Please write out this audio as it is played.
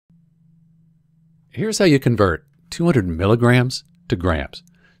Here's how you convert 200 milligrams to grams.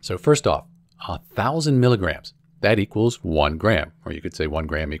 So first off, 1,000 milligrams, that equals 1 gram, or you could say 1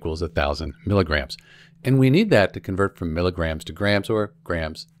 gram equals 1,000 milligrams. And we need that to convert from milligrams to grams or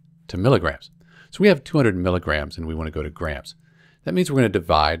grams to milligrams. So we have 200 milligrams and we want to go to grams. That means we're going to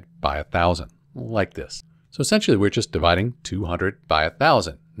divide by 1,000, like this. So essentially we're just dividing 200 by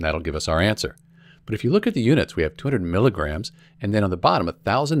 1,000, and that'll give us our answer. But if you look at the units, we have 200 milligrams, and then on the bottom,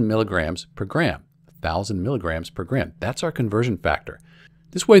 1,000 milligrams per gram. 1,000 milligrams per gram. That's our conversion factor.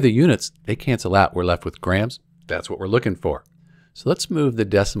 This way the units, they cancel out. We're left with grams. That's what we're looking for. So let's move the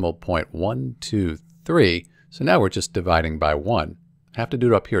decimal point 1, 2, 3. So now we're just dividing by 1. Have to do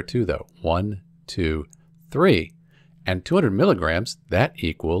it up here too though. 1, 2, 3. And 200 milligrams, that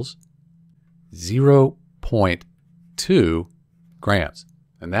equals 0.2 grams.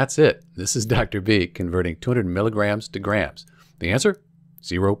 And that's it. This is Dr. B converting 200 milligrams to grams. The answer,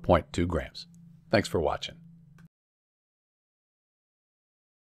 0.2 grams. Thanks for watching.